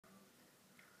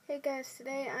Hey guys,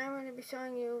 today I'm going to be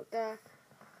showing you the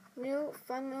new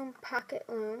Fun Loom Pocket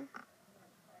Loom.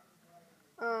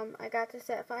 I got this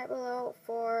at Five Below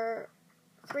for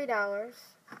 $3.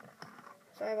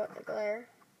 Sorry about the glare.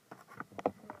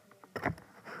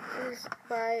 This is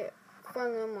by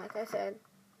Fun Loom, like I said.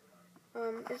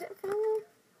 Is it Fun Loom?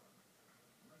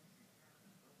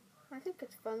 I think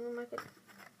it's Fun Loom. I could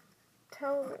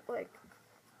tell, like,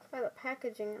 by the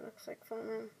packaging it looks like Fun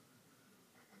Loom.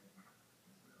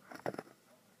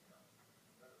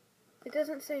 It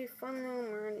doesn't say Fun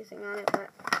Loom or anything on it,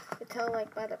 but you tell,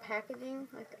 like, by the packaging,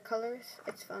 like the colors,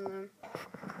 it's Fun Loom.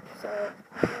 So,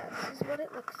 yeah, this is what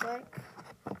it looks like.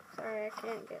 Sorry, I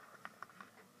can't get...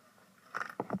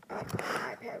 my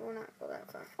iPad will not go that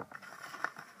far.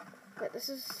 But this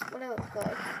is what it looks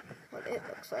like. What it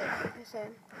looks like I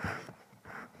said.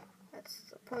 That's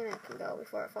the point I can go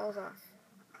before it falls off.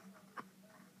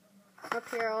 Up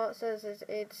here, all it says is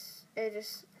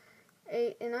ages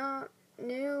 8 and up.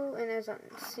 New and as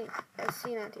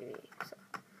seen on TV. So,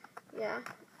 yeah.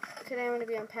 Today I'm going to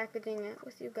be unpackaging it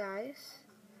with you guys.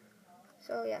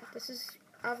 So, yeah, this is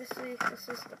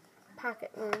the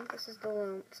pocket loom. This is the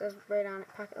loom. It says right on it,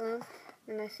 pocket loom.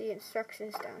 And I see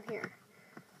instructions down here.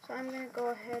 So I'm going to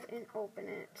go ahead and open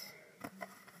it.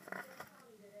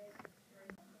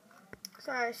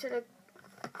 Sorry, I should have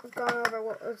gone over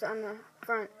what was on the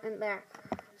front and back.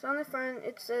 So on the front,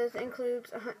 it says includes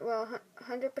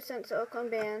 100% silicone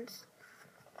bands.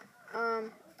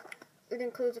 It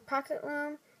includes a pocket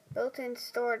loom, built-in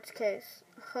storage case,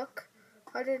 a hook,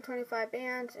 125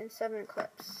 bands, and 7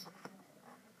 clips.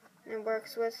 And it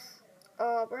works with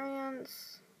all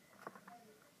brands.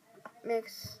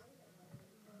 Makes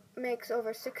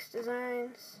over 6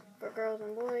 designs for girls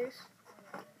and boys.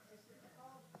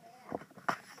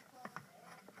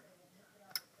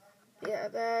 Yeah,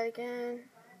 that again.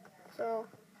 So,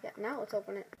 yeah, now let's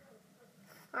open it.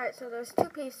 Alright, so there's 2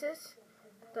 pieces.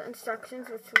 The instructions,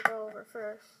 which we'll go over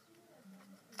first.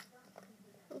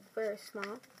 It's very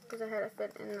small, because I had it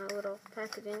fit in the little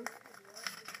packaging.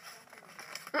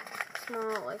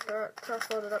 Small, like they're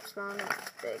folded up small,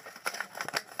 not big.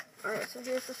 Alright, so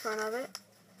here's the front of it.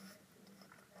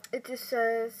 It just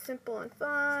says simple and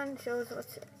fun, shows what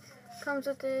comes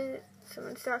with it, some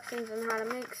instructions on how to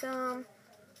make some,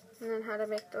 and then how to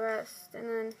make the rest. And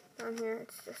then down here,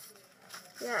 it's just,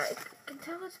 yeah, you can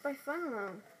tell it's by Fun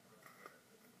Loom,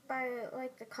 by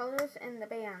like the colors and the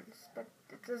bands, but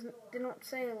it doesn't. They don't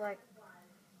say like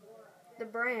the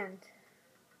brand.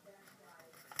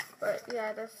 But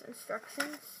yeah, that's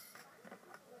instructions.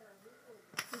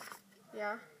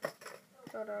 Yeah,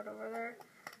 throw that over there.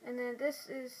 And then this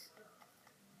is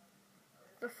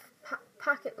the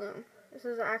pocket loom. This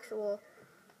is the actual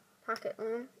pocket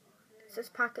loom. It says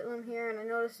pocket loom here, and I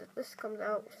noticed that this comes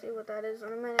out. We'll see what that is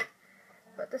in a minute.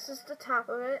 But this is the top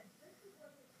of it.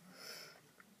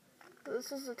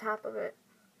 This is the top of it.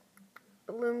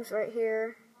 The loom's right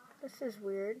here. This is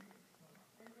weird.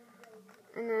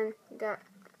 And then you got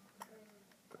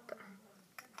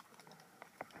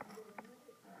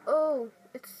oh,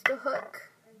 it's the hook.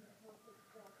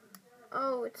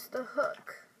 Oh, it's the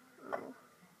hook. Oh,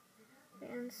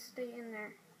 bands stay in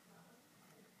there.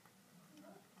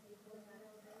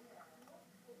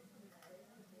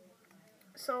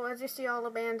 So as you see, all the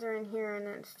bands are in here, and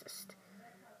then it's just,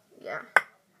 yeah,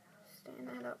 stand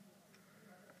that up.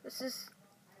 This is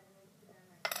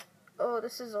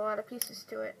a lot of pieces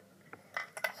to it.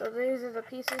 So these are the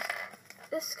pieces.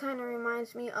 This kind of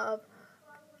reminds me of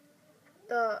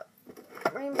the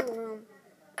Rainbow Loom,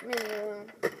 mini loom.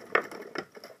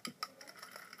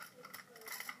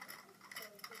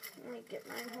 Let me get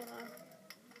mine, hold on.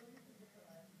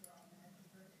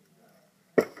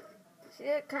 See,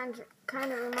 it kind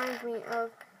of reminds me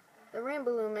of the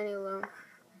Rainbow Loom mini loom.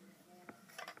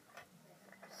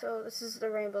 So this is the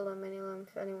Rainbow Loom mini loom,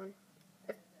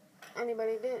 if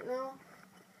anybody didn't know.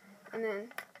 And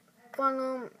then Fun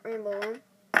Loom, Rainbow Loom.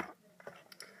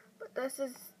 But this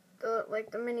is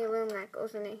the mini loom that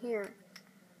goes in here.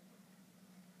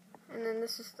 And then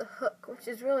this is the hook, which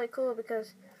is really cool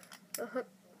because the hook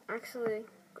actually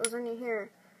goes in here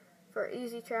for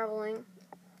easy traveling.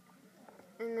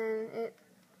 And then it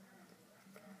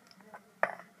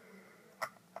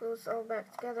goes all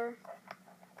back together.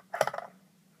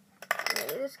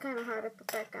 It is kind of hard to put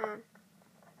back on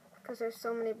because there's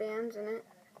so many bands in it.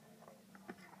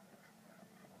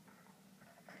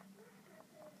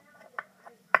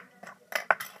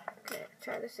 Okay,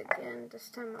 try this again. This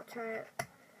time I'll try it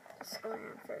this going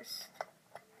on first.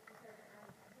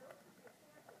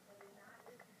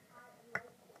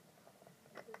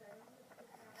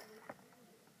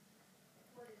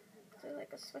 Is there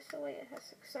like a so wait, it has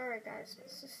 6. Sorry guys,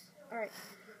 this is alright.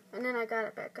 And then I got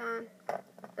it back on.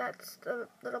 That's the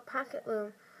little pocket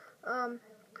loom.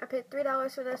 I paid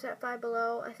 $3 for this at Five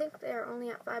Below. I think they're only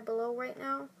at Five Below right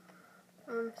now.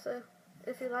 So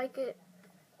if you like it,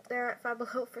 they're at Five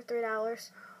Below for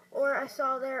 $3. Or I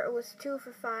saw there it was 2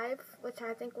 for $5, which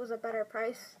I think was a better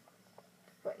price.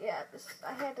 But yeah,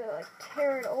 I had to like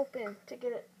tear it open to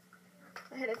get it.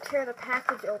 I had to tear the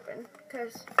package open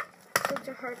because it's such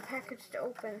a hard package to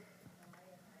open.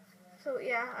 So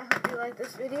yeah, I hope you like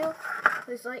this video.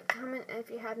 Please like, comment, and if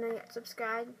you haven't yet,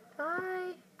 subscribe.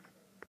 Bye!